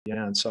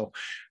Yeah. And so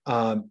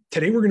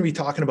today we're going to be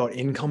talking about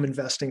income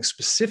investing,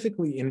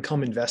 specifically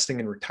income investing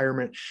in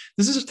retirement.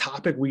 This is a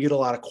topic we get a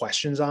lot of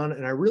questions on.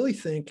 And I really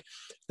think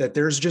that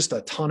there's just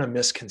a ton of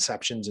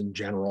misconceptions in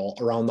general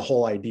around the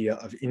whole idea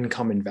of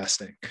income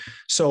investing.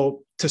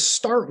 So to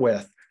start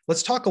with,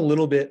 let's talk a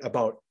little bit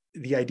about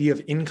the idea of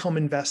income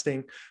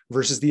investing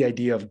versus the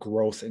idea of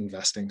growth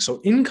investing. So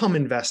income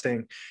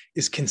investing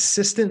is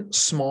consistent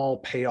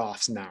small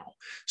payoffs now.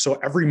 So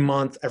every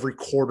month, every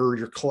quarter,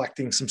 you're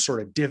collecting some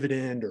sort of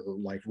dividend or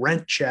like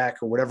rent check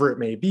or whatever it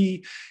may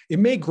be. It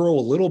may grow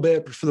a little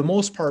bit, but for the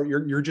most part,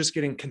 you're just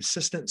getting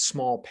consistent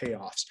small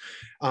payoffs.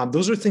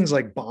 Those are things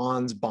like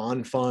bonds,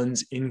 bond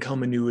funds,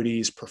 income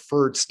annuities,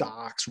 preferred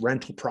stocks,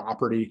 rental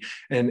property,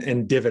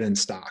 and dividend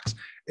stocks.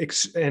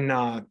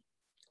 And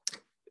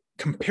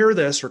compare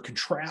this or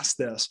contrast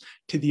this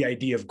to the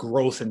idea of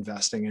growth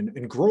investing.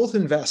 And growth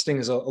investing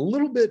is a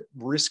little bit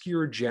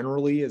riskier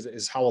generally,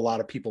 is how a lot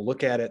of people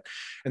look at it.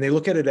 And they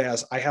look at it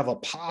as, I have a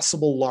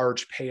possible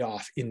large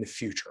payoff in the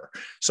future.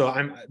 So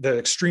the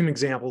extreme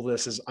example of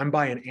this is I'm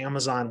buying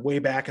Amazon way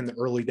back in the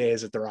early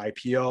days at their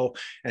IPO.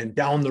 And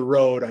down the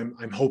road,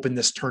 I'm hoping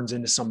this turns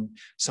into some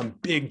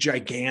big,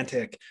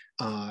 gigantic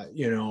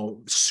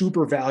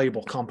super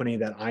valuable company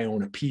that I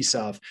own a piece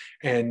of.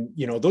 And,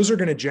 those are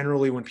going to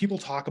generally, when people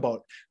talk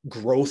about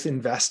growth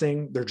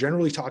investing, they're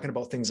generally talking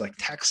about things like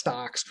tech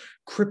stocks,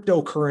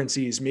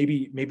 cryptocurrencies,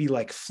 maybe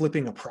like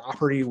flipping a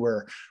property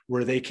where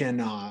they can,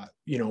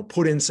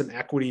 put in some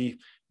equity,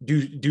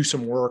 do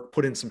some work,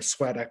 put in some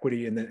sweat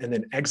equity, and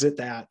then exit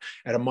that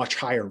at a much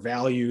higher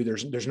value.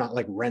 There's not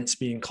like rents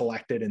being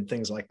collected and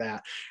things like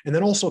that. And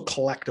then also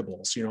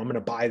collectibles. I'm going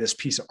to buy this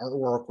piece of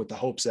artwork with the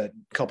hopes that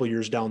a couple of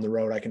years down the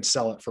road, I can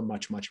sell it for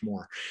much, much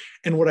more.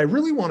 And what I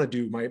really want to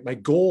do, my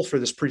goal for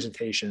this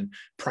presentation,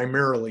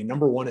 primarily,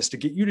 number one, is to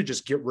get you to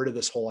just get rid of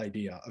this whole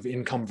idea of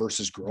income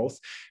versus growth,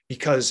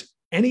 because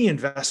any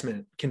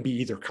investment can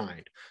be either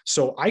kind.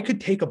 So I could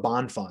take a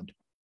bond fund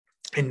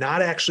and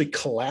not actually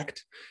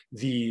collect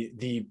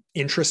the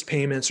interest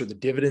payments or the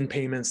dividend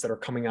payments that are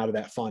coming out of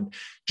that fund,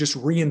 just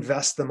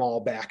reinvest them all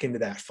back into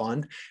that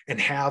fund and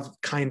have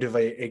kind of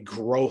a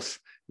growth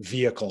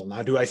vehicle.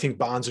 Now, do I think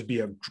bonds would be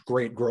a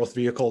great growth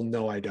vehicle?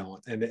 No, I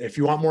don't. And if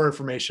you want more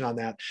information on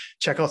that,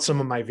 check out some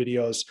of my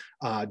videos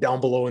down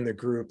below in the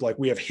group. Like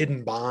we have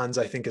hidden bonds,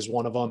 I think is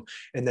one of them.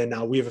 And then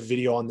we have a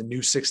video on the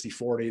new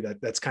 60/40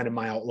 that's kind of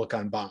my outlook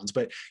on bonds.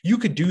 But you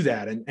could do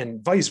that,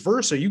 and vice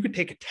versa. You could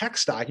take a tech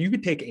stock, you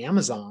could take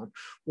Amazon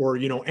or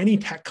any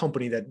tech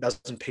company that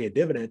doesn't pay a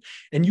dividend,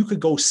 and you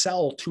could go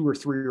sell 2 or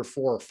 3 or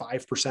 4 or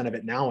 5% of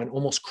it now and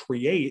almost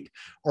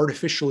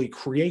artificially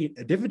create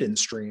a dividend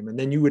stream. And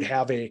then you would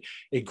have a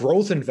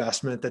growth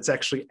investment that's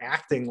actually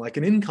acting like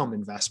an income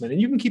investment.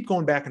 And you can keep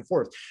going back and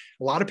forth.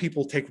 A lot of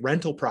people take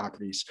rental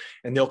properties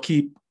and they'll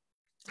keep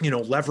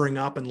levering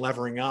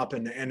up.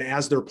 And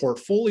as their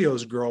portfolio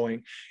is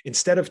growing,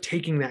 instead of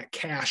taking that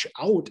cash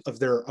out of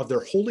their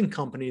holding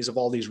companies of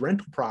all these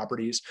rental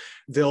properties,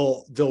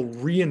 they'll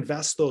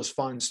reinvest those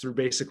funds through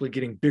basically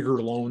getting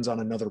bigger loans on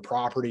another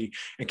property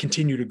and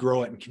continue to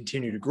grow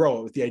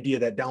it with the idea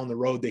that down the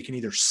road, they can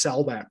either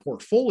sell that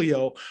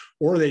portfolio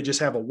or they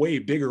just have a way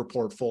bigger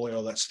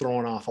portfolio that's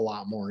throwing off a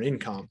lot more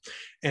income.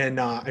 And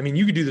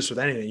you could do this with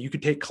anything. You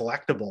could take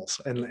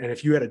collectibles, and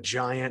if you had a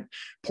giant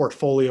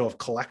portfolio of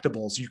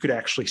collectibles, you could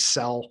actually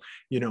sell,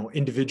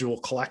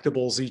 individual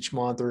collectibles each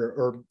month,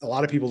 or a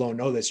lot of people don't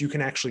know this. You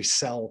can actually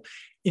sell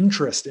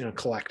interest in a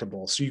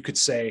collectible. So you could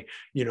say,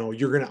 I'm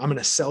going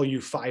to sell you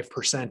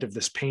 5% of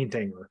this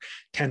painting or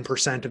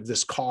 10% of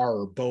this car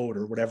or boat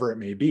or whatever it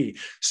may be.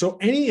 So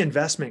any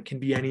investment can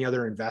be any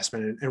other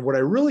investment. And what I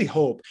really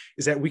hope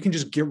is that we can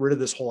just get rid of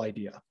this whole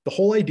idea, the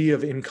whole idea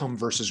of income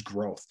versus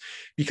growth,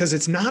 because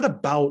it's not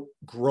about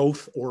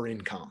growth or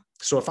income.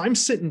 So if I'm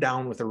sitting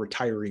down with a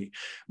retiree,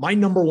 my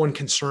number one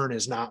concern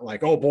is not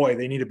like, oh boy,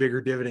 they need a bigger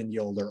dividend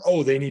yield, or,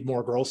 oh, they need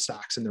more growth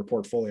stocks in their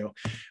portfolio.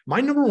 My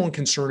number one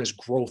concern is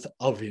growth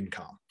of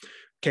income.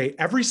 Okay.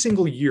 Every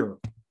single year,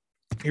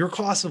 your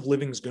cost of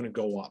living is going to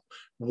go up.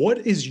 What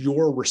is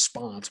your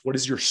response? What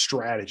is your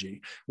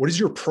strategy? What is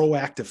your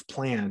proactive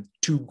plan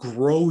to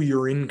grow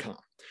your income?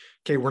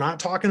 Okay, we're not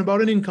talking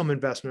about an income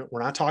investment.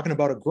 We're not talking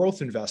about a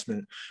growth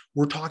investment.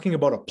 We're talking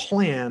about a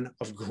plan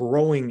of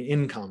growing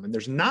income. And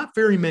there's not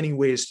very many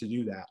ways to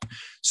do that.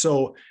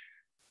 So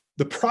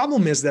the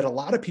problem is that a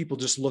lot of people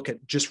just look at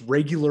just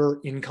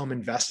regular income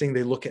investing.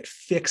 They look at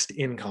fixed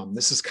income.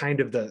 This is kind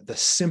of the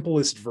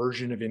simplest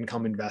version of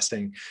income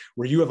investing,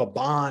 where you have a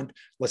bond.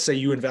 Let's say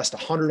you invest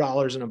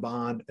 $100 in a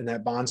bond, and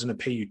that bond's going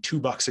to pay you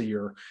 $2 a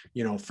year,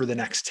 for the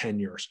next 10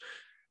 years.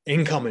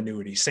 Income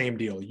annuity, same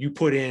deal. You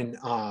put in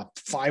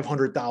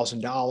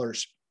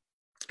 $500,000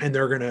 and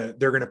they're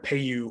gonna pay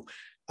you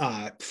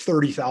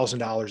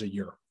 $30,000 a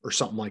year or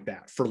something like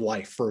that for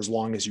life, for as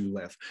long as you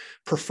live.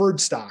 Preferred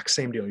stock,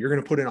 same deal. You're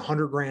gonna put in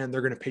 100 grand,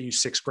 they're gonna pay you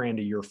 $6,000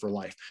 a year for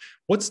life.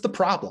 What's the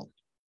problem?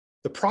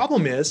 The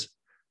problem is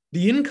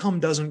the income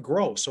doesn't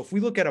grow. So if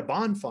we look at a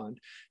bond fund,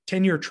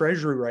 10-year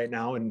treasury right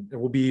now, and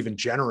we'll be even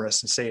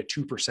generous and say a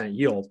 2%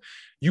 yield,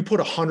 you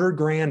put 100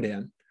 grand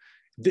in.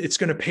 It's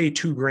going to pay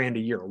 $2,000 a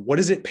year. What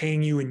is it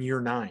paying you in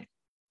year 9?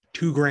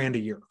 $2,000 a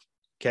year.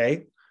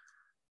 Okay.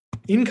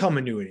 Income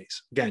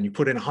annuities. Again, you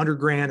put in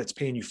 $100,000, it's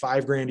paying you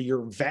 $5,000 a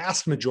year.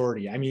 Vast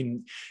majority, I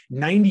mean,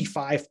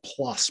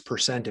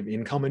 95+% of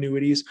income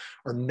annuities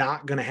are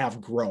not going to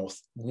have growth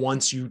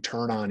once you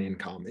turn on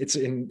income. It's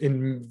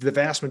in the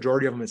vast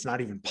majority of them, it's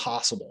not even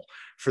possible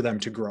for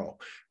them to grow.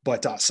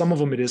 But some of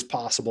them it is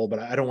possible, but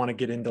I don't want to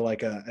get into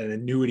like an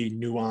annuity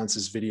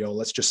nuances video.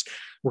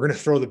 We're going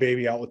to throw the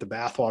baby out with the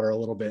bathwater a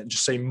little bit and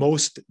just say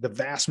the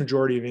vast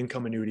majority of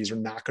income annuities are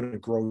not going to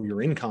grow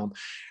your income.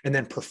 And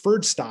then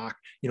preferred stock,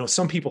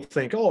 some people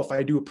think, oh, if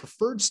I do a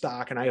preferred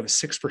stock and I have a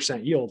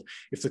 6% yield,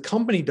 if the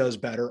company does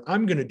better,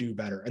 I'm going to do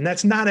better. And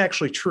that's not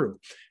actually true.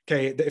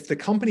 Okay. If the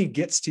company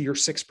gets to your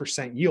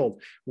 6%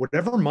 yield,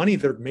 whatever money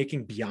they're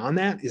making beyond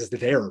that is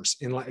theirs,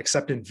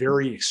 except in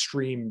very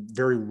extreme,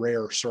 very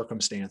rare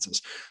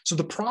circumstances. So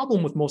the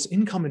problem with most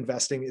income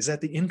investing is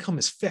that the income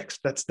is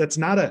fixed. That's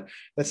not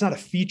a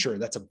feature.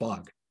 That's a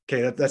bug.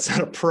 Okay, that's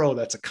not a pro,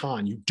 that's a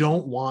con. You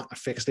don't want a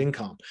fixed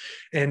income.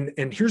 And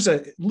here's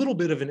a little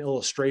bit of an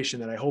illustration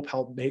that I hope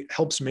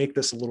helps make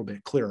this a little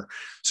bit clearer.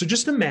 So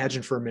just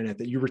imagine for a minute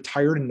that you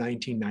retired in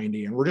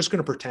 1990, and we're just going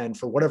to pretend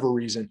for whatever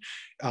reason,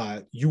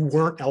 you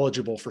weren't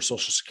eligible for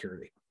Social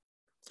Security.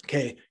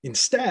 Okay,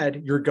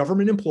 instead, you're a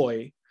government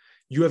employee.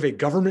 You have a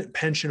government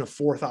pension of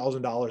 $4,000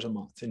 a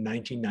month in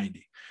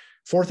 1990.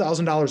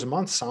 $4,000 a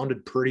month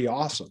sounded pretty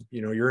awesome.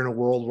 You're in a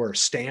world where a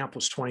stamp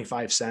was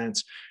 25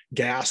 cents,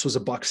 gas was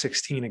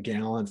 $1.16 a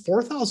gallon.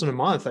 $4,000 a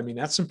month, I mean,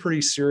 that's some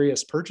pretty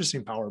serious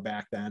purchasing power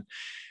back then.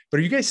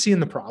 But are you guys seeing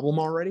the problem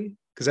already?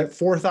 Because that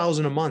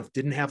 $4,000 a month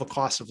didn't have a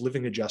cost of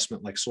living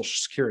adjustment like Social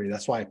Security.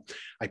 That's why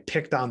I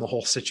picked on the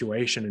whole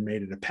situation and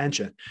made it a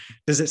pension.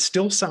 Does it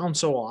still sound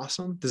so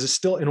awesome? Does it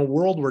still, in a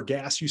world where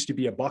gas used to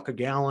be $1 a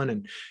gallon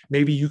and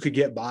maybe you could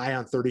get by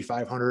on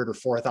 $3,500 or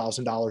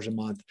 $4,000 a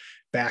month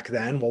back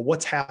then? Well,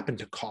 what's happened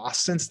to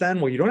costs since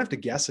then? Well, you don't have to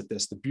guess at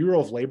this. The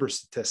Bureau of Labor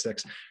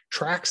Statistics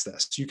tracks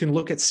this. You can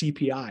look at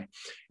CPI.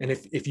 And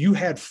if you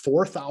had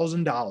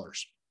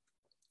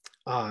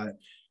 $4,000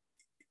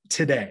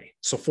 today,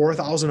 so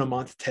 $4,000 a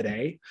month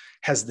today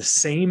has the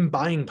same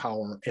buying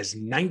power as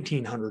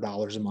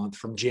 $1,900 a month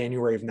from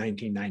January of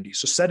 1990.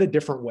 So said a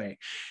different way,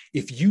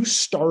 if you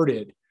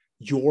started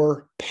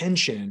your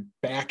pension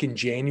back in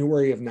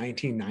January of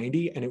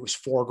 1990 and it was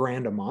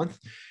 $4,000 a month,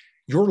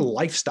 your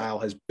lifestyle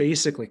has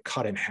basically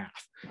cut in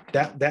half.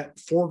 That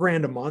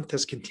 $4,000 a month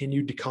has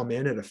continued to come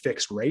in at a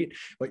fixed rate,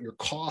 but your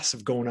costs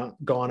have gone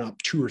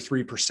up 2 or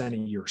 3% a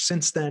year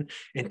since then.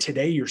 And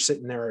today you're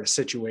sitting there at a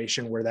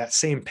situation where that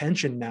same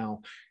pension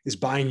now is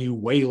buying you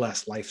way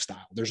less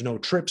lifestyle. There's no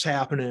trips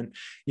happening,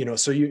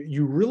 so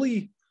you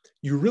really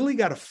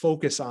got to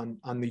focus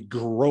on the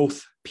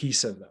growth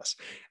piece of this.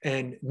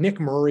 And Nick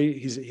Murray,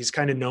 he's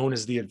kind of known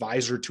as the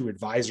advisor to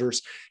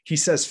advisors. He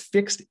says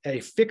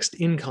a fixed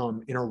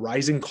income in a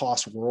rising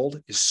cost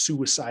world is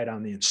suicide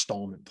on the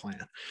installment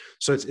plan.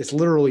 So it's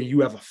literally,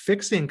 you have a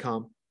fixed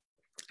income.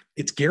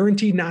 It's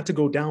guaranteed not to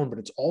go down, but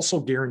it's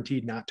also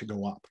guaranteed not to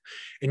go up.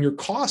 And your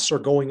costs are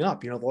going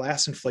up. The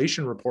last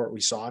inflation report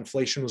we saw,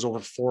 inflation was over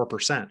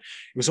 4%. It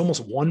was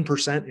almost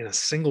 1% in a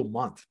single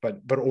month, but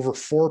over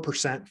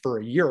 4% for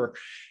a year.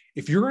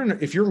 If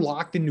you're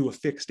locked into a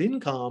fixed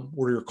income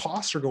where your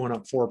costs are going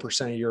up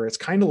 4% a year, it's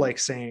kind of like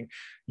saying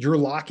you're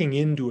locking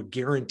into a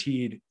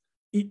guaranteed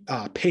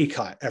pay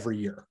cut every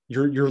year.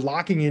 You're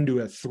locking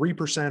into a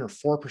 3%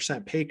 or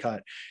 4% pay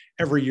cut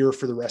every year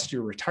for the rest of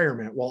your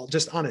retirement. Well,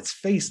 just on its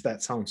face,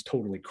 that sounds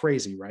totally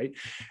crazy, right?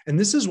 And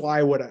this is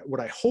why what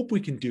I hope we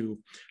can do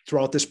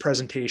throughout this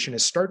presentation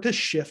is start to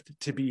shift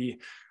to be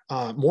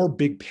more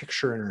big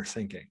picture in our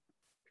thinking.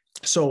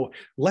 So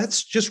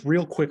let's just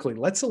real quickly,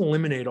 let's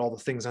eliminate all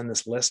the things on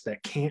this list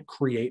that can't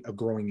create a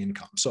growing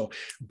income. So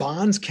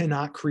bonds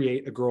cannot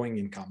create a growing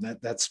income.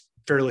 That's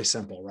fairly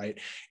simple, right?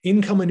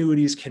 Income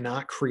annuities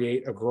cannot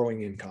create a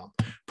growing income.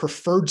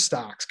 Preferred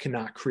stocks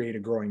cannot create a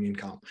growing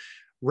income.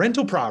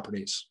 Rental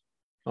properties.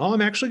 Oh,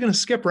 I'm actually going to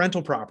skip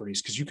rental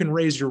properties because you can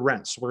raise your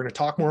rents. We're going to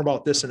talk more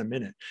about this in a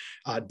minute.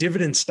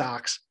 Dividend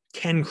stocks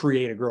can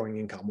create a growing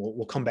income.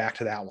 We'll come back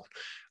to that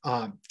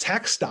one.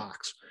 Tech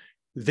stocks,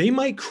 they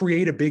might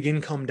create a big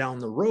income down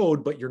the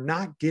road, but you're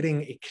not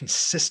getting a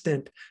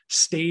consistent,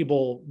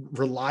 stable,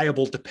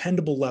 reliable,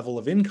 dependable level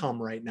of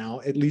income right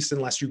now, at least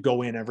unless you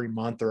go in every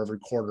month or every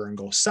quarter and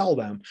go sell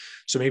them.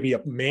 So maybe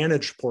a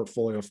managed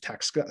portfolio of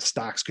tech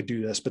stocks could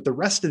do this, but the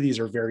rest of these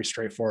are very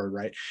straightforward,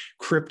 right?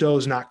 Crypto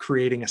is not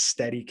creating a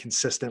steady,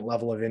 consistent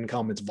level of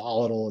income. It's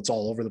volatile. It's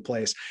all over the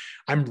place.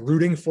 I'm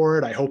rooting for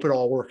it. I hope it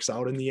all works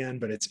out in the end,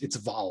 but it's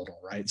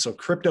volatile, right? So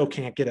crypto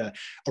can't get a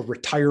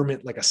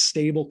retirement, like a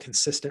stable,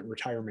 consistent retirement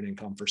retirement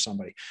income for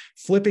somebody.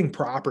 Flipping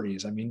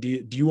properties. I mean,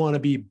 do you want to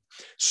be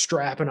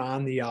strapping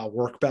on the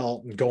work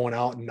belt and going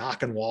out and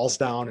knocking walls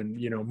down and,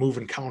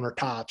 moving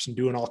countertops and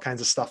doing all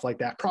kinds of stuff like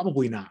that?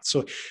 Probably not.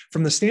 So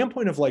from the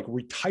standpoint of like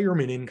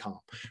retirement income,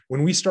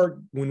 when we start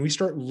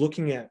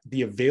looking at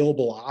the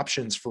available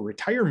options for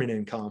retirement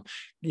income,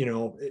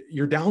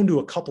 you're down to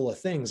a couple of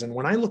things. And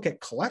when I look at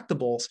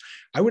collectibles,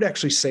 I would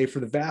actually say for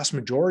the vast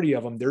majority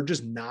of them, they're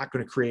just not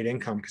going to create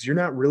income, because you're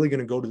not really going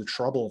to go to the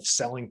trouble of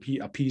selling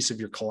a piece of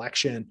your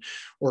collection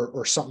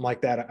or something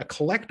like that. A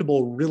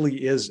collectible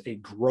really is a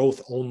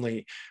growth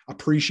only,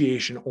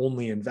 appreciation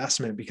only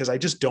investment, because I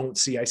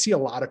see a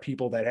lot of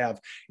people that have,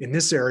 in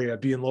this area,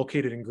 being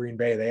located in Green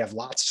Bay, they have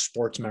lots of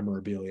sports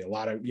memorabilia, a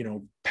lot of,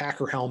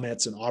 Packer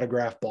helmets and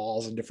autographed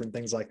balls and different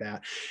things like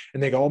that.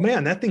 And they go, oh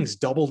man, that thing's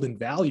doubled in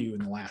value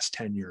in the last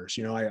 10 years.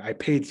 I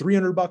paid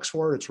 $300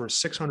 for it. It's worth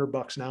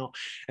 $600 now.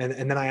 And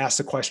then I asked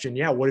the question,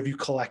 yeah, what have you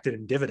collected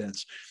in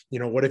dividends?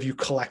 What have you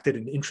collected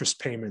in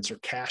interest payments or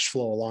cash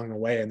flow along the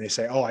way? And they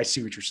say, oh, I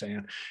see what you're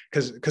saying.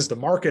 Because the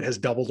market has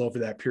doubled over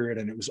that period,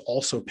 and it was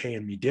also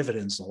paying me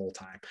dividends the whole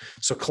time.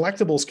 So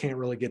collectibles can't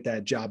really get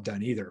that job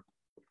done either.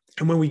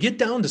 And when we get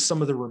down to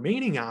some of the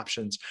remaining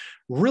options,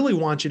 really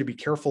want you to be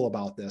careful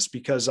about this,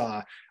 because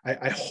I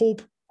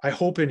hope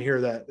in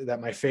here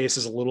that my face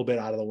is a little bit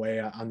out of the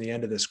way on the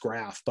end of this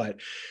graph, but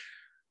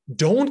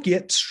don't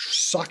get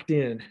sucked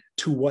in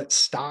to what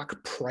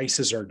stock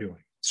prices are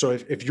doing. So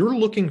if you're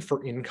looking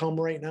for income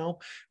right now,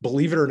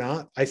 believe it or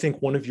not, I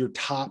think one of your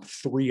top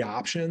 3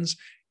 options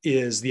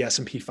is the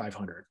S&P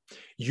 500.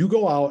 You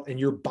go out and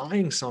you're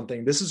buying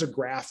something. This is a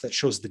graph that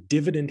shows the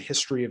dividend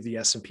history of the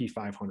S&P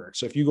 500.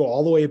 So if you go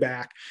all the way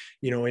back,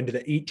 into the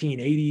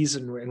 1880s,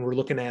 and we're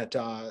looking at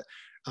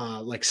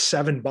like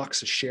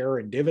 $7 a share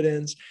in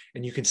dividends,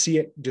 and you can see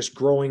it just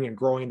growing and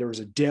growing. There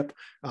was a dip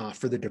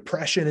for the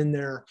Depression in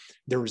there.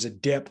 There was a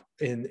dip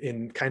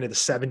in kind of the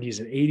 70s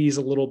and 80s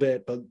a little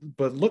bit,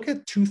 but look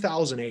at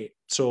 2008.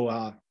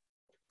 So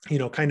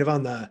kind of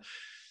on the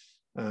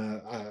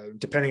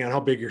depending on how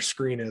big your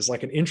screen is,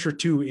 like an inch or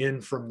two in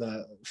from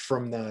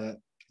the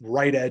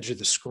right edge of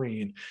the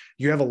screen,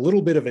 you have a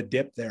little bit of a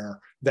dip there.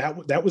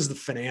 That was the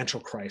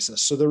financial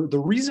crisis. So the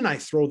reason I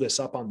throw this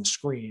up on the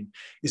screen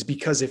is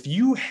because if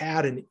you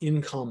had an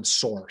income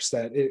source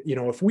that,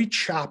 if we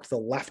chopped the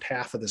left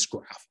half of this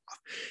graph off,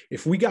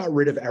 if we got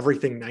rid of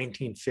everything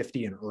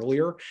 1950 and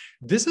earlier,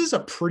 this is a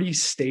pretty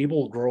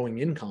stable growing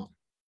income.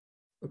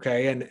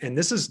 Okay. And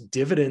this is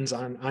dividends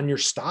on your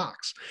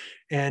stocks.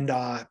 And,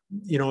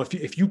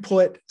 if you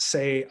put,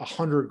 say,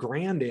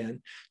 $100,000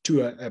 in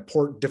to a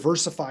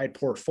diversified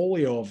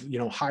portfolio of,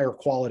 higher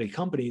quality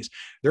companies,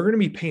 they're going to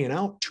be paying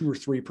out 2 or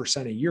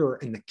 3% a year.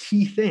 And the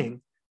key thing,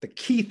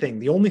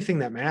 the only thing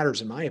that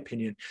matters, in my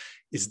opinion,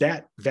 is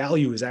that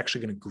value is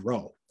actually going to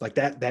grow. Like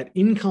that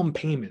income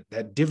payment,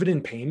 that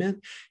dividend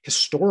payment,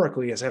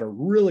 historically has had a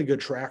really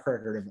good track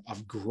record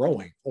of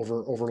growing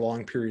over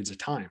long periods of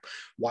time.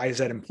 Why is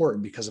that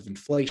important? Because of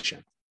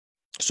inflation.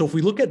 So if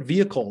we look at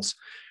vehicles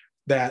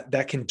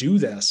that can do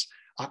this,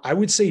 I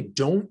would say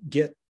don't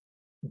get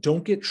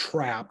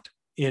trapped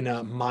in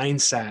a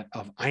mindset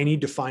of, I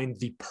need to find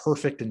the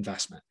perfect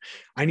investment.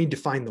 I need to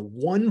find the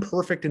one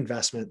perfect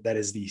investment that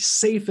is the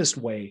safest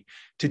way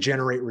to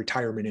generate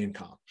retirement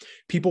income.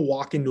 People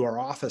walk into our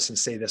office and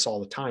say this all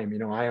the time.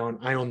 I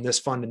own this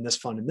fund and this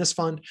fund and this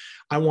fund.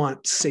 I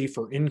want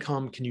safer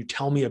income. Can you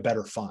tell me a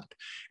better fund?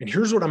 And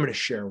here's what I'm going to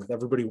share with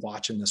everybody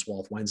watching this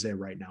Wealth Wednesday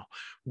right now.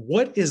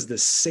 What is the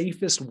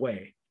safest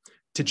way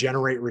to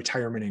generate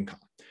retirement income?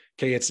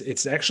 Okay,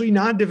 it's actually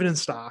not dividend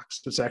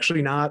stocks. It's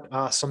actually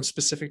not some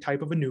specific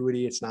type of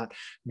annuity. It's not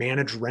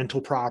managed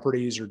rental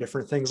properties or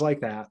different things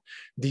like that.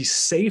 The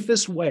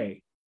safest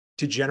way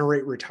to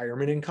generate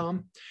retirement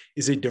income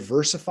is a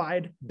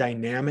diversified,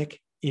 dynamic,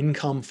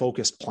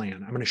 income-focused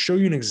plan. I'm going to show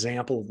you an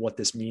example of what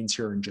this means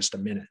here in just a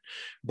minute.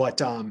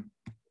 But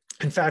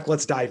in fact,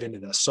 let's dive into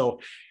this.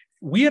 So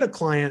we had a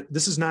client.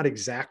 This is not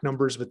exact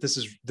numbers, but this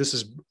is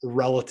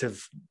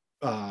relatively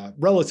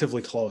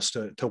close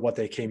to what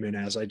they came in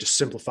as. I just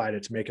simplified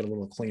it to make it a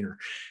little cleaner.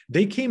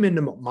 They came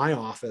into my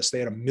office. They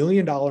had $1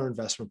 million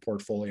investment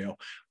portfolio,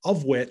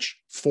 of which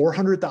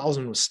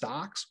 400,000 was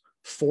stocks,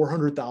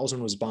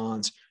 400,000 was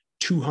bonds,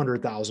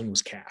 200,000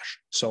 was cash.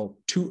 So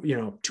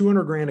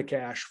 200 grand of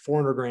cash,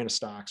 400 grand of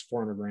stocks,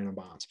 400 grand of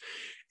bonds.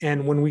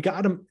 And when we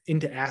got them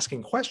into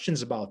asking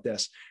questions about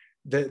this,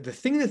 the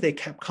thing that they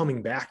kept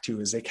coming back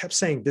to is they kept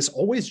saying, this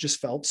always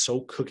just felt so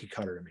cookie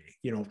cutter to me.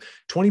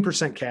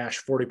 20%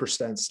 cash,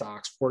 40%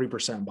 stocks,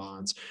 40%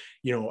 bonds.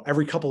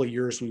 Every couple of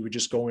years we would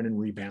just go in and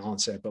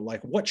rebalance it. But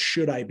like, what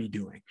should I be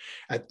doing?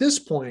 At this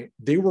point,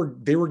 they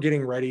were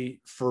getting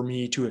ready for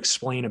me to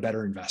explain a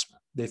better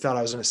investment. They thought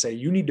I was going to say,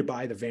 you need to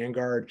buy the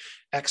Vanguard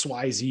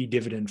XYZ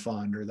dividend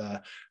fund, or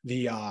the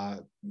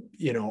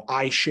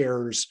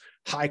iShares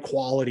high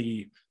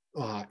quality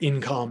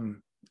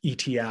income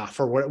ETF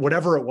or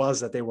whatever it was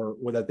that they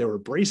were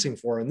bracing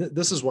for. And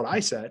this is what I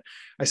said.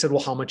 I said,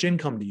 well, how much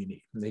income do you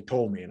need? And they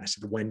told me, and I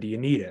said, when do you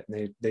need it?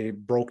 And they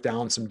broke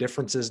down some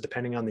differences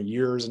depending on the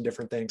years and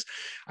different things.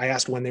 I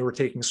asked when they were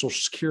taking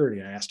Social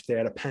Security. I asked if they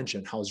had a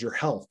pension. How's your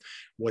health?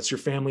 What's your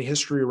family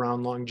history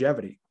around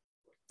longevity?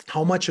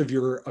 How much of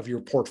your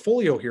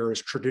portfolio here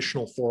is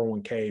traditional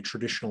 401k,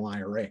 traditional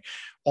IRA?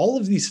 All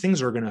of these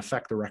things are going to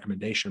affect the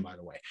recommendation, by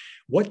the way.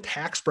 What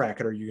tax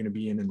bracket are you going to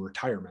be in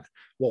retirement?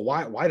 Well,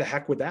 why the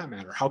heck would that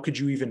matter? How could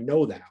you even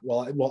know that?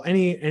 Well,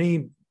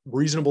 any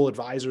reasonable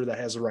advisor that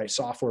has the right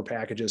software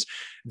packages,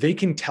 they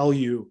can tell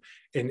you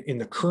in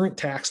the current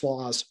tax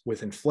laws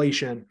with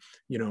inflation,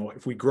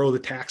 if we grow the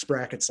tax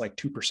brackets like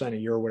 2% a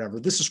year or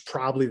whatever, this is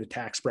probably the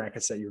tax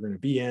brackets that you're going to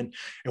be in.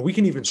 And we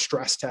can even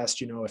stress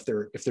test,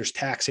 if there's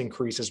tax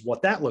increases,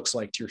 what that looks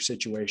like to your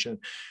situation.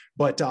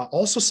 But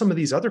also some of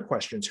these other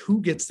questions: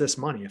 who gets this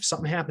money? If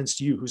something happens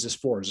to you, who's this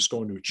for? Is this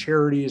going to a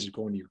charity? Is it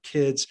going to your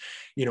kids?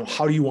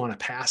 How do you want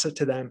to pass it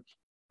to them?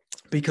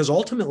 Because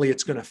ultimately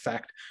it's going to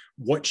affect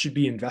what should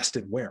be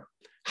invested where,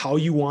 how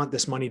you want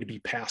this money to be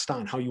passed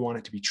on, how you want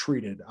it to be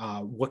treated,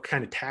 what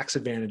kind of tax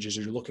advantages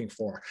you're looking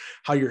for,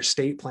 how your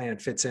estate plan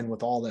fits in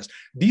with all this.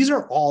 These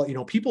are all,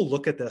 people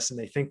look at this and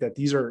they think that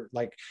these are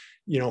like,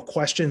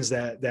 questions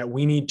that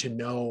we need to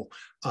know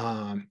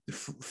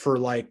for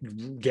like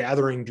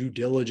gathering due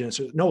diligence.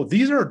 No,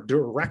 these are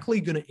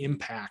directly going to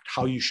impact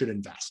how you should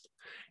invest.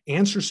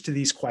 Answers to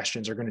these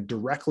questions are going to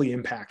directly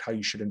impact how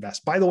you should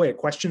invest. By the way,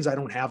 questions I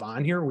don't have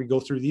on here, we go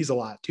through these a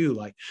lot too.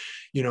 Like,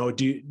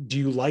 do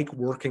you like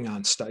working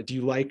on stuff? Do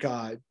you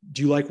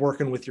like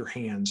working with your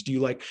hands?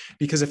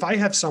 Because if I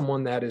have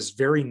someone that is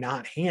very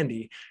not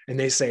handy and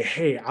they say,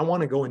 hey, I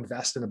want to go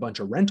invest in a bunch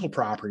of rental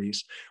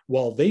properties,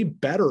 well, they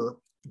better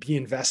be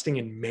investing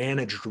in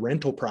managed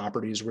rental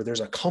properties where there's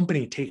a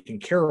company taking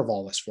care of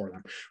all this for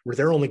them, where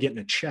they're only getting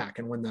a check.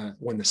 And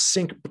when the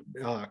sink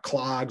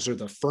clogs or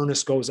the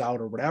furnace goes out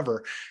or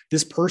whatever,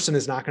 this person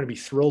is not going to be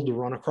thrilled to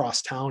run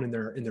across town in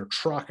their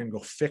truck and go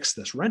fix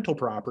this rental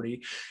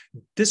property.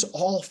 This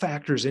all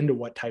factors into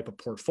what type of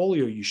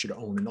portfolio you should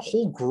own. And the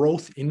whole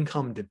growth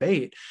income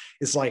debate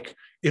is like,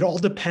 it all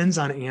depends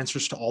on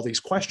answers to all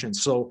these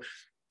questions. So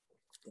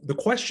the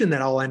question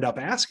that I'll end up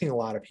asking a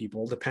lot of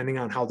people, depending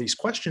on how these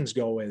questions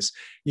go, is,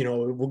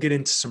 we'll get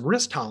into some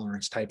risk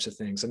tolerance types of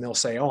things. And they'll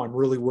say, oh, I'm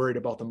really worried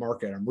about the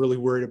market. I'm really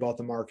worried about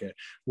the market,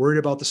 worried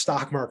about the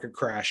stock market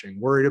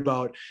crashing, worried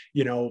about,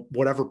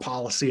 whatever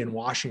policy in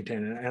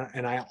Washington.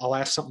 And I'll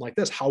ask something like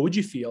this: how would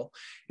you feel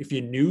if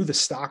you knew the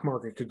stock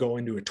market could go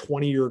into a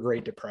 20-year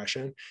Great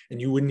Depression and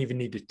you wouldn't even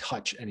need to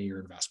touch any of your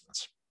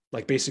investments?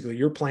 Like basically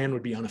your plan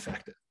would be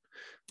unaffected.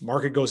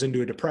 Market goes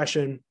into a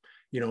depression,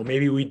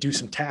 maybe we do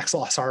some tax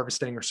loss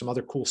harvesting or some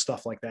other cool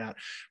stuff like that.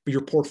 But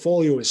your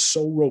portfolio is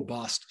so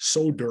robust,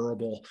 so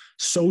durable,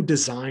 so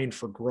designed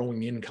for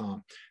growing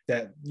income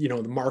that,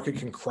 the market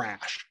can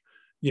crash,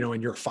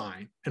 and you're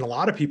fine. And a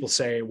lot of people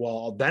say,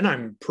 well, then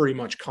I'm pretty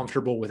much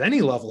comfortable with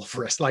any level of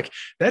risk. Like,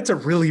 that's a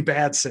really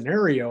bad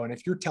scenario. And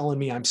if you're telling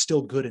me I'm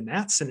still good in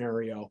that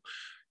scenario,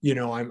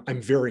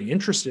 I'm very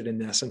interested in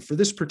this. And for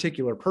this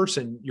particular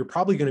person, you're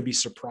probably going to be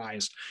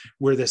surprised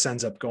where this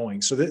ends up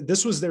going. So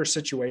this was their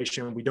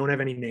situation. We don't have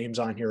any names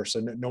on here, so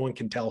no one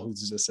can tell who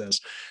this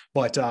is.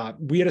 But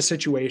we had a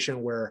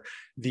situation where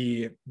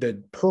the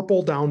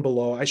purple down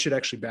below, I should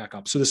actually back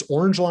up. So this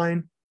orange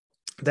line,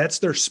 that's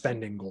their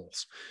spending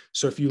goals.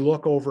 So if you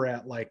look over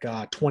at like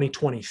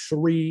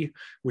 2023,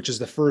 which is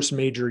the first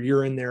major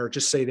year in there,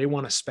 just say they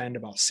want to spend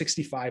about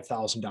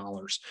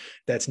 $65,000.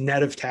 That's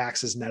net of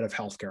taxes, net of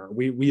healthcare.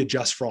 We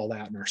adjust for all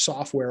that in our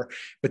software,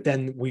 but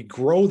then we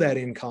grow that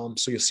income.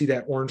 So you'll see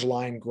that orange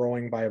line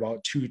growing by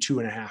about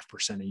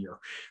 2.5% a year.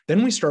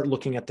 Then we start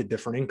looking at the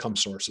different income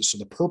sources. So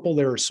the purple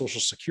there is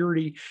Social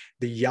Security.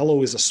 The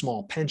yellow is a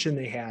small pension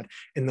they had.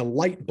 And the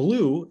light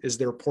blue is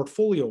their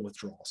portfolio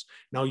withdrawals.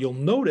 Now you'll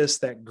notice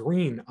that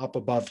green up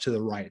above to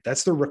the right,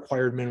 that's the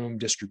required minimum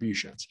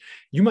distributions.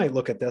 You might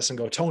look at this and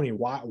go, Tony,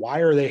 why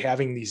are they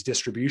having these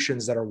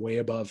distributions that are way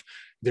above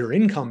their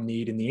income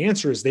need? And the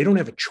answer is they don't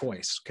have a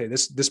choice. Okay,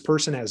 this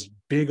person has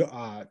big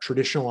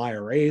traditional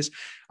IRAs.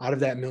 Out of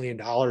that $1 million,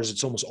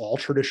 it's almost all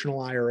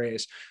traditional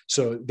IRAs.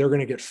 So they're going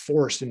to get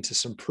forced into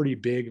some pretty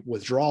big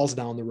withdrawals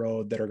down the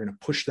road that are going to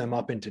push them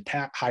up into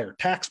higher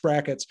tax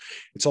brackets.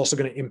 It's also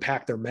going to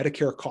impact their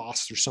Medicare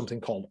costs. There's something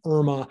called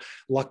IRMA.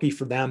 Lucky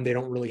for them, they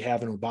don't really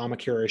have an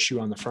Obamacare issue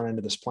on the front end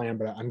of this plan,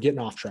 but I'm getting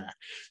off track.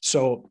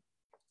 So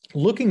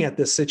looking at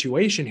this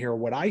situation here,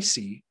 what I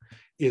see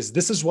is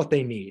this is what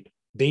they need.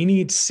 They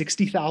need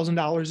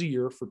 $60,000 a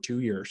year for 2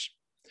 years.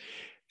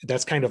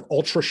 That's kind of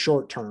ultra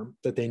short term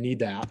that they need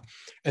that.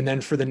 And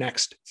then for the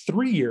next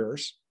 3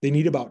 years, they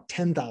need about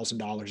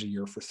 $10,000 a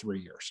year for 3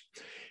 years.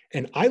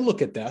 And I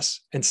look at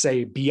this and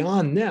say,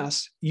 beyond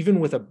this, even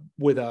with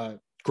a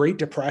Great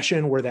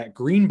Depression where that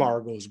green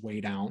bar goes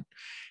way down,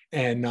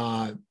 and,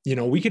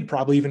 we could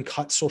probably even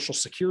cut Social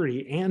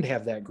Security and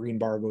have that green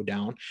bar go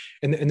down,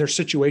 and their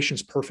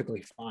situation's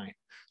perfectly fine.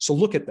 So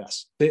look at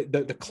this.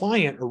 The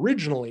client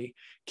originally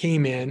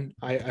came in,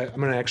 I'm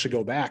going to actually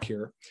go back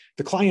here.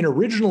 The client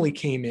originally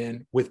came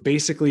in with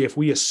basically, if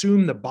we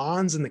assume the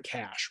bonds and the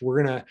cash,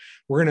 we're going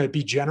to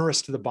be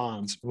generous to the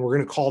bonds, and we're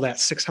going to call that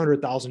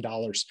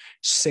 $600,000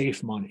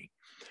 safe money.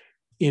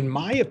 In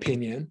my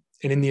opinion,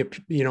 and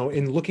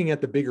in looking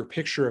at the bigger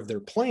picture of their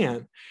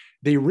plan,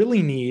 they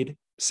really need,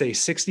 say,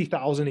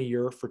 $60,000 a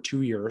year for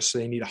 2 years. So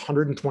they need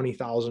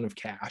 $120,000 of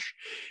cash,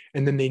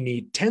 and then they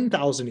need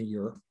 $10,000 a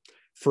year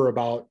for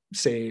about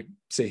say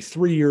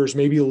 3 years,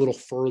 maybe a little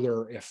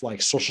further if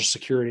like Social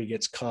Security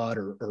gets cut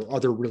or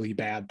other really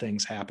bad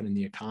things happen in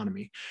the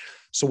economy.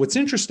 So what's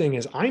interesting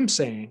is I'm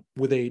saying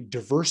with a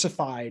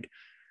diversified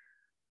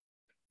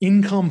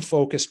income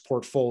focused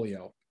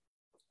portfolio,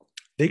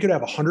 they could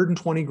have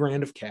 120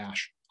 grand of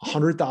cash,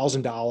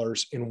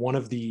 $100,000 in one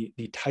of the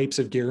types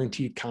of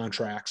guaranteed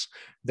contracts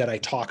that I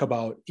talk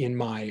about in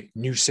my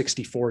new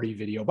 60/40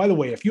 video. By the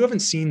way, if you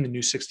haven't seen the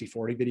new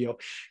 60/40 video,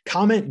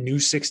 comment new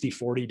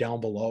 60/40 down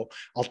below.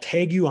 I'll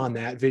tag you on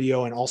that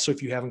video. And also,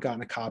 if you haven't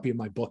gotten a copy of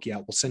my book yet,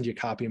 we'll send you a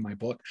copy of my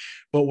book.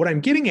 But what I'm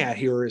getting at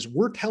here is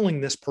we're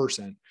telling this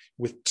person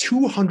with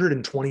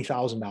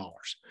 $220,000,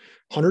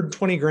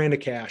 120 grand of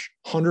cash,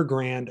 100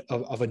 grand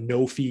of a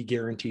no fee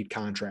guaranteed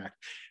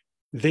contract,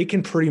 they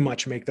can pretty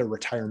much make their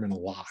retirement a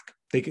lock.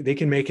 They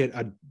can make it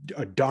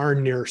a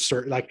darn near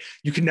certain, like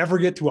you can never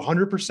get to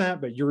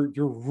 100%, but you're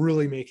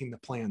really making the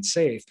plan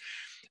safe.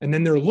 And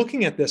then they're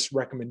looking at this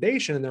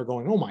recommendation and they're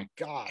going, oh my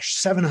gosh,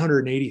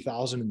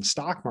 780,000 in the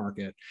stock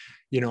market.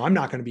 I'm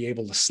not going to be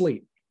able to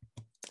sleep.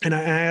 And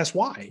I asked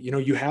why.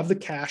 You have the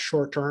cash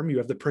short term, you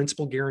have the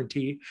principal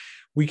guarantee.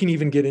 We can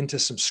even get into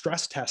some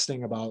stress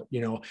testing about,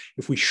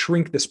 if we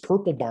shrink this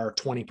purple bar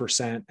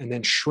 20% and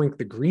then shrink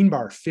the green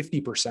bar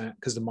 50%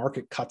 because the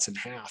market cuts in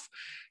half,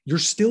 you're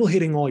still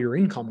hitting all your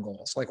income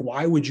goals. Like,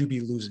 why would you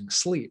be losing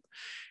sleep?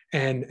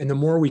 And the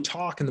more we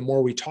talk and the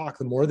more we talk,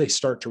 the more they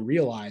start to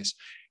realize,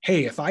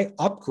 hey, if I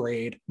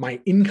upgrade my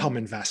income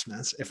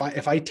investments, if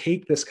I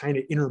take this kind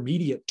of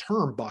intermediate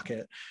term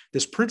bucket,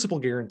 this principal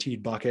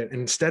guaranteed bucket, and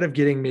instead of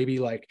getting maybe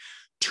like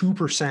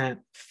 2%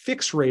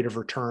 fixed rate of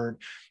return,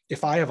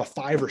 if I have a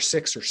 5 or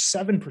 6 or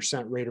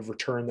 7% rate of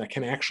return that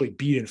can actually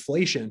beat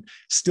inflation,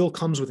 still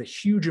comes with a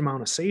huge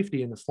amount of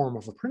safety in the form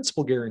of a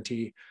principal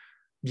guarantee.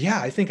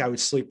 Yeah, I think I would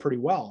sleep pretty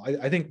well.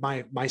 I think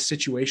my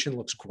situation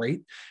looks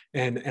great,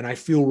 and I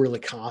feel really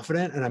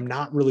confident, and I'm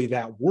not really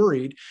that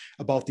worried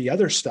about the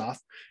other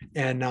stuff.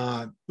 And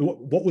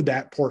what would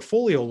that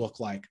portfolio look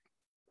like?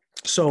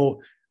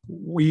 So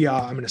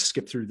I'm going to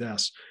skip through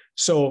this.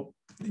 So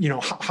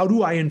how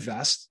do I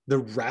invest the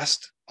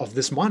rest of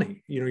this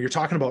money? You're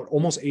talking about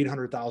almost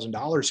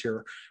 $800,000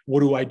 here. What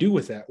do I do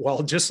with it?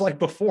 Well, just like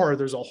before,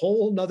 there's a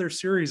whole nother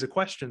series of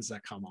questions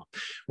that come up.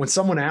 When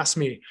someone asks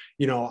me,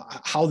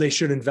 how they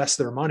should invest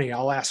their money,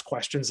 I'll ask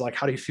questions like,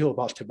 how do you feel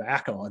about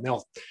tobacco? And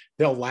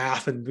they'll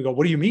laugh and go,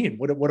 what do you mean?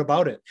 What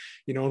about it?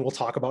 And we'll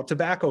talk about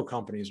tobacco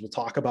companies. We'll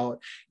talk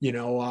about,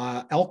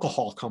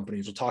 alcohol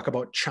companies. We'll talk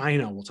about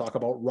China. We'll talk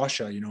about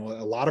Russia.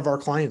 A lot of our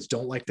clients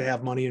don't like to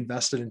have money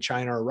invested in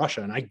China or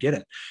Russia. And I get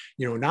it,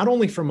 not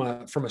only from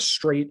a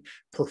straight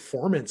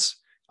performance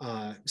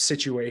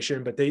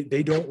situation, but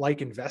they don't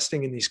like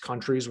investing in these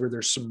countries where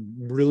there's some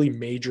really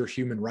major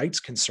human rights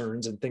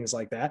concerns and things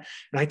like that.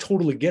 And I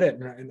totally get it.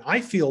 And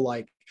I feel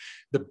like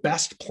the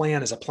best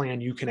plan is a plan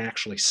you can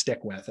actually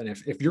stick with. And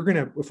if we're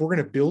going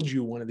to build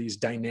you one of these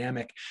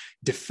dynamic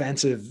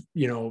defensive,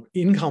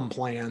 income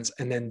plans,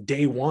 and then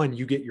day one,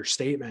 you get your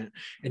statement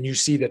and you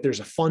see that there's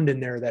a fund in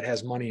there that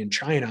has money in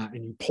China,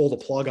 and you pull the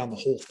plug on the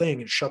whole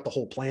thing and shut the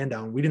whole plan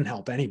down, we didn't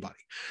help anybody.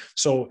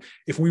 So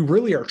if we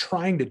really are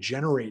trying to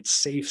generate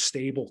safe,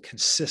 stable,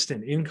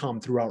 consistent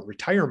income throughout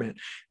retirement,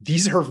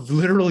 these are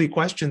literally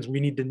questions we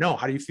need to know.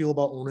 How do you feel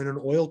about owning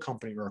an oil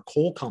company or a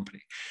coal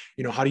company?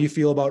 How do you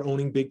feel about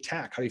owning big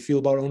tech? How do you feel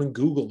about owning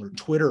Google or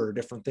Twitter or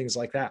different things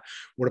like that?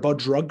 What about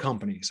drug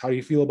companies? How do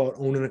you feel about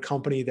owning a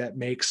company that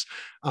makes,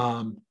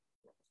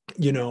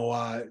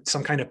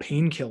 some kind of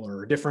painkiller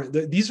or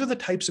different? These are the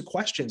types of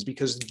questions,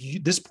 because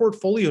this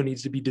portfolio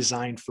needs to be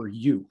designed for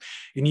you.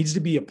 It needs to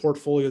be a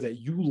portfolio that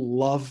you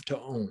love to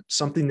own,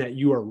 something that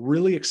you are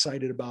really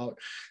excited about,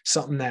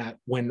 something that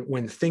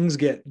when things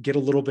get a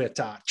little bit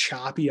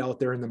choppy out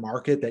there in the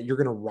market, that you're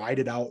going to ride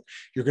it out.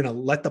 You're going to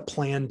let the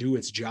plan do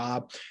its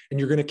job, and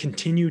you're going to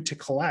continue to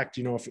collect.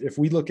 If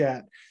we look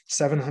at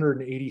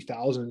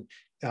 780,000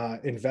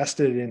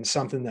 invested in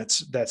something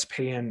that's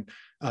paying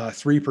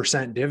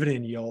 3%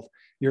 dividend yield,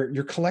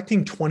 you're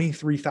collecting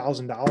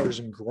 $23,000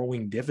 in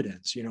growing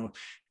dividends.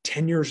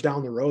 10 years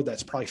down the road,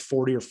 that's probably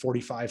 $40,000 or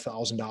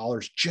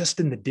 $45,000 just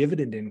in the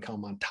dividend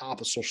income on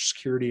top of Social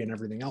Security and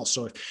everything else.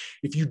 So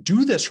if you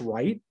do this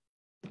right,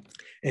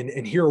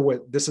 And here,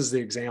 what this is the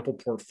example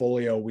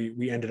portfolio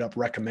we ended up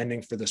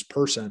recommending for this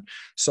person.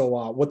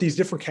 So what these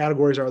different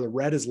categories are: the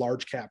red is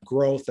large cap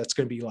growth. That's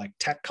going to be like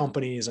tech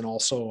companies, and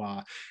also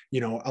a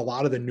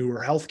lot of the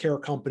newer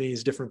healthcare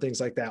companies, different things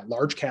like that.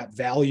 Large cap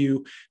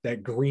value,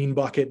 that green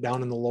bucket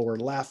down in the lower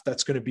left,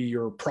 that's going to be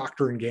your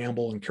Procter and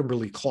Gamble and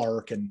Kimberly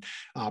Clark and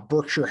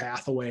Berkshire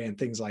Hathaway and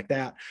things like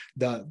that.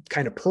 The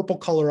kind of purple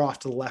color off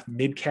to the left,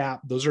 mid cap,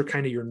 those are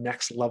kind of your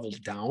next level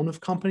down of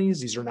companies.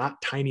 These are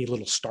not tiny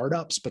little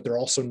startups, but they're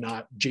also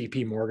not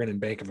JP Morgan and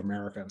Bank of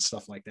America and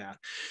stuff like that.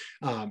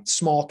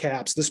 Small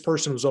caps, this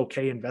person was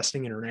okay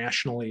investing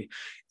internationally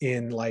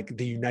in like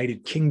the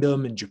United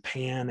Kingdom and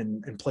Japan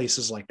and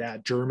places like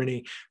that,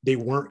 Germany. They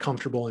weren't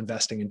comfortable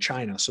investing in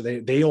China. So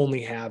they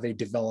only have a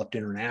developed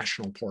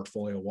international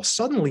portfolio. Well,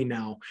 suddenly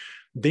now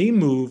they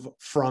move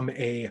from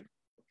a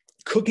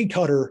cookie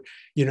cutter,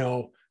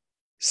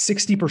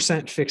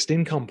 60% fixed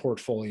income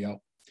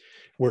portfolio,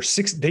 where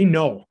they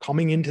know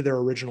coming into their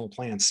original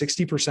plan,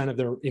 60% of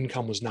their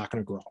income was not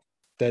going to grow.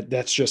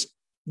 That's just,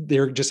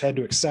 they just had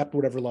to accept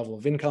whatever level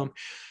of income.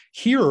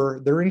 Here,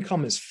 their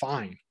income is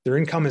fine. Their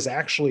income is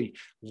actually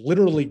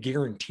literally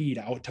guaranteed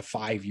out to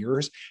 5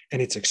 years,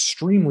 and it's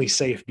extremely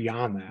safe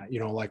beyond that,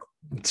 like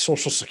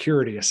Social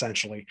Security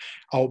essentially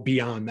out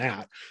beyond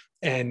that.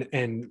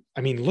 And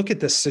I mean, look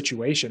at this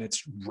situation.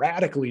 It's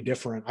radically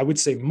different. I would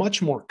say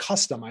much more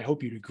custom. I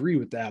hope you'd agree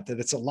with that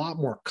it's a lot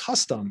more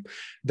custom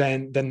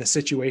than the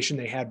situation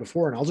they had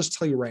before. And I'll just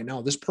tell you right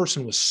now, this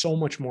person was so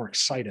much more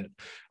excited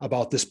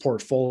about this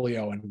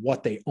portfolio and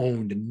what they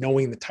owned and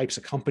knowing the types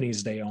of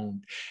companies they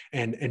owned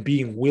and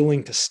being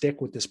willing to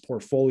stick with this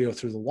portfolio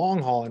through the long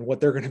haul. And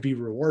what they're going to be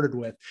rewarded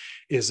with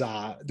is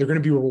they're going to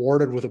be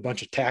rewarded with a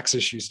bunch of tax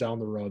issues down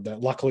the road that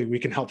luckily we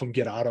can help them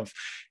get out of,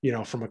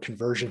 from a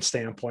conversion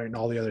standpoint and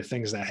all the other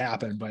things that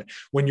happen. But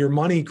when your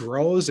money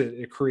grows,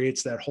 it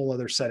creates that whole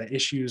other set of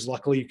issues.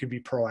 Luckily, you can be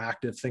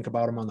proactive, think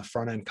about them on the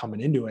front end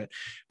coming into it.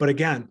 But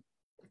again,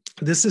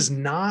 this is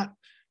not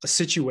a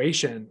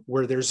situation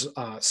where there's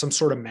some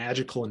sort of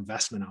magical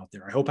investment out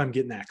there. I hope I'm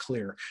getting that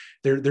clear.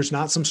 There's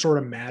not some sort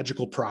of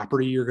magical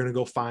property you're going to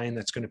go find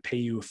that's going to pay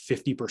you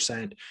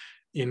 50%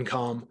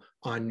 income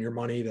on your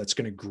money that's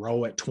going to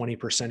grow at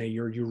 20% a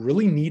year. You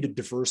really need a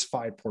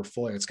diversified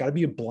portfolio. It's got to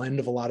be a blend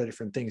of a lot of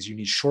different things. You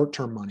need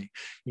short-term money.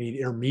 You need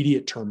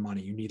intermediate term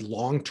money. You need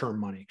long-term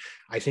money.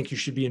 I think you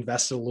should be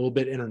invested a little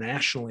bit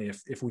internationally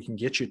if we can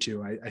get you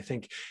to. I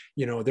think,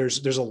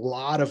 there's a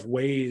lot of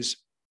ways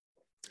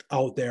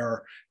out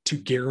there to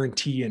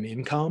guarantee an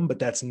income, but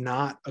that's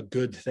not a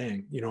good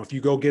thing. If you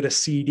go get a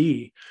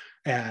CD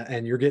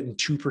and you're getting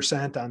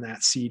 2% on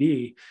that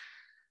CD,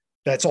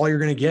 that's all you're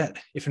going to get.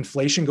 If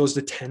inflation goes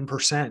to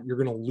 10%, you're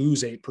going to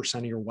lose 8%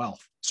 of your wealth.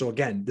 So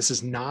again, this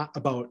is not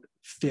about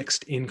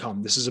fixed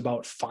income. This is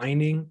about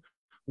finding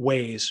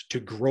ways to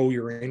grow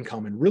your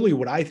income. And really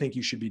what I think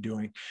you should be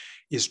doing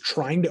is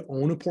trying to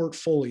own a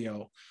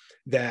portfolio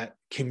that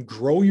can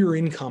grow your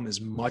income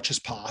as much as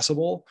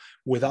possible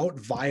without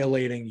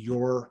violating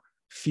your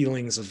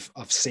feelings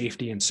of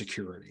safety and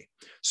security.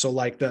 So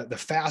like the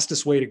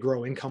fastest way to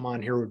grow income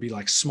on here would be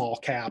like small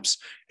caps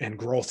and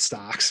growth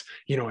stocks,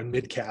 and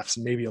mid caps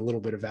and maybe a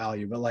little bit of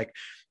value. But like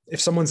if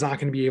someone's not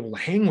going to be able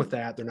to hang with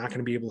that, they're not going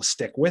to be able to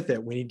stick with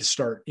it. We need to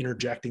start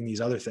interjecting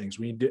these other things.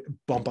 We need to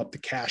bump up the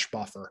cash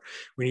buffer.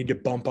 We need to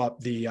bump up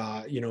the,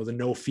 the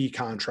no fee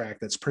contract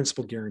that's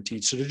principal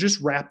guaranteed. So to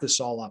just wrap this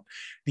all up,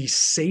 the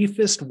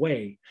safest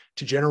way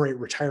to generate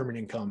retirement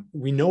income,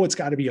 we know it's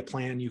got to be a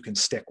plan you can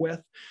stick with.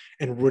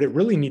 And what it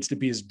really needs to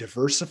be is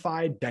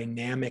diversified,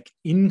 dynamic,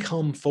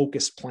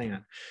 income-focused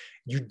plan.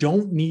 You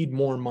don't need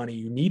more money.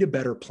 You need a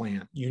better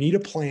plan. You need a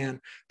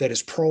plan that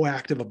is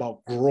proactive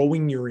about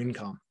growing your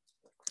income.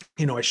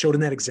 I showed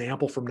in that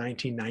example from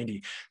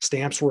 1990,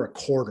 stamps were a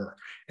quarter.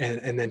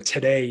 And then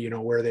today,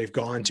 where they've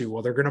gone to,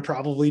 well, they're going to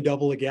probably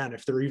double again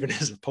if there even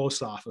is a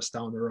post office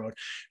down the road.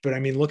 But I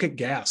mean, look at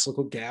gas. Look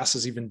what gas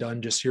has even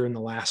done just here in the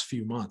last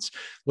few months.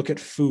 Look at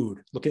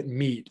food. Look at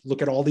meat.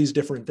 Look at all these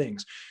different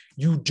things.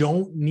 You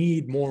don't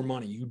need more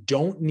money. You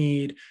don't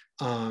need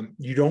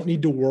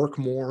to work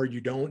more.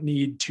 You don't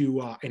need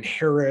to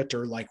inherit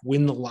or like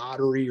win the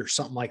lottery or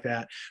something like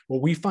that.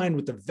 What we find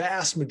with the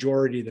vast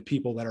majority of the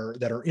people that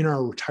are in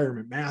our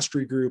retirement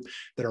mastery group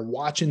that are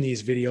watching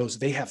these videos,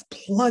 they have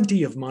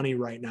plenty of money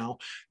right now.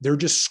 They're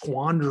just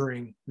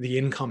squandering the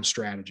income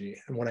strategy.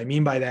 And what I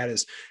mean by that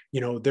is,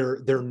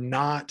 they're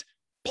not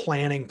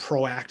planning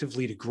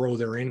proactively to grow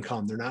their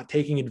income. They're not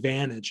taking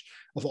advantage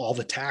of all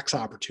the tax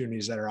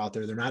opportunities that are out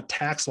there. They're not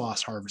tax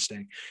loss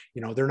harvesting.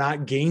 They're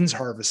not gains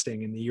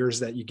harvesting in the years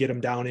that you get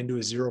them down into a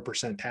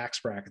 0% tax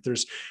bracket.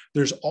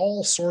 There's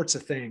all sorts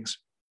of things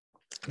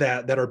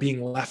that are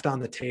being left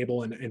on the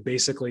table and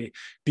basically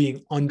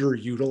being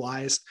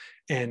underutilized.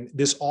 And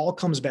this all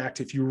comes back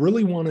to, if you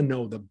really want to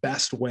know the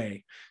best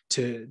way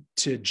to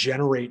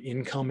generate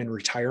income in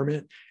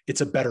retirement,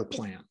 it's a better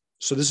plan.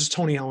 So this is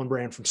Tony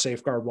Ellenbrand from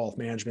Safeguard Wealth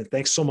Management.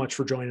 Thanks so much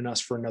for joining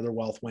us for another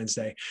Wealth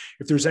Wednesday.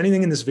 If there's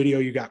anything in this video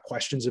you got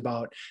questions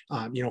about,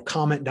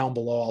 comment down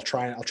below. I'll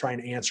try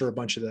and answer a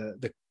bunch of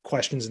the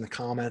questions in the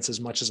comments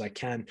as much as I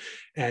can.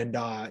 And,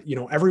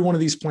 every one of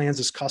these plans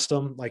is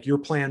custom. Like your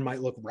plan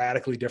might look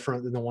radically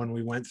different than the one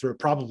we went through. It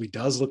probably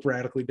does look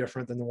radically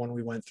different than the one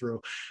we went through.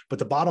 But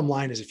the bottom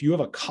line is if you have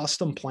a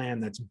custom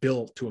plan that's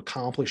built to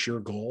accomplish your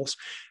goals,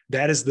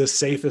 that is the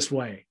safest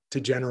way to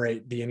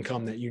generate the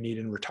income that you need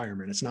in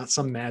retirement. It's not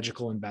some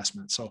magical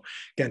investment. So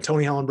again,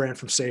 Tony Ellenbrand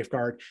from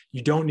Safeguard.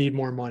 You don't need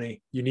more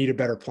money. You need a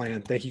better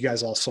plan. Thank you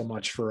guys all so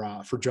much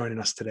for joining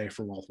us today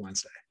for Wealth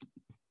Wednesday.